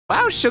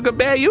Wow, Sugar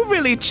Bear, you've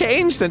really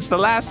changed since the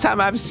last time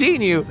I've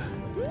seen you.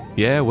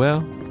 Yeah,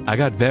 well, I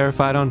got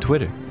verified on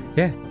Twitter.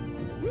 Yeah.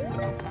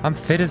 I'm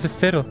fit as a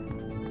fiddle.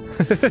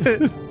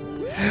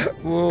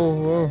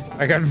 Whoa.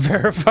 I got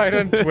verified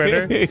on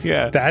Twitter?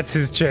 Yeah. That's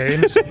his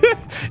change.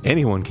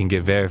 Anyone can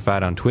get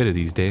verified on Twitter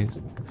these days.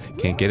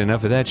 Can't get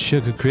enough of that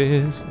sugar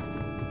crisp.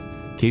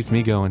 Keeps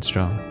me going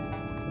strong.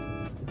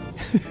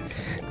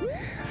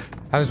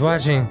 I was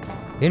watching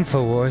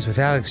InfoWars with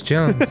Alex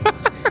Jones.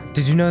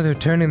 Did you know they're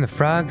turning the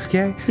frogs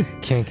gay?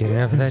 Can't get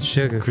enough of that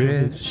sugar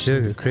crisp,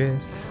 sugar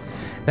crisp.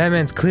 That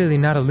man's clearly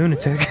not a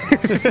lunatic.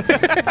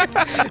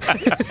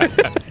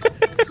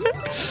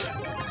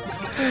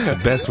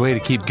 The best way to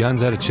keep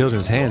guns out of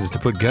children's hands is to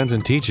put guns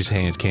in teachers'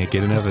 hands. Can't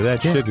get enough of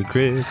that sugar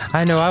crisp.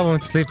 I know I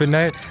won't sleep at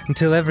night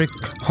until every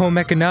home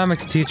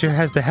economics teacher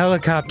has the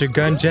helicopter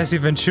gun Jesse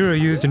Ventura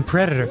used in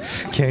Predator.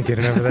 Can't get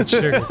enough of that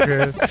sugar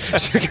crisp,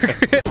 sugar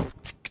crisp.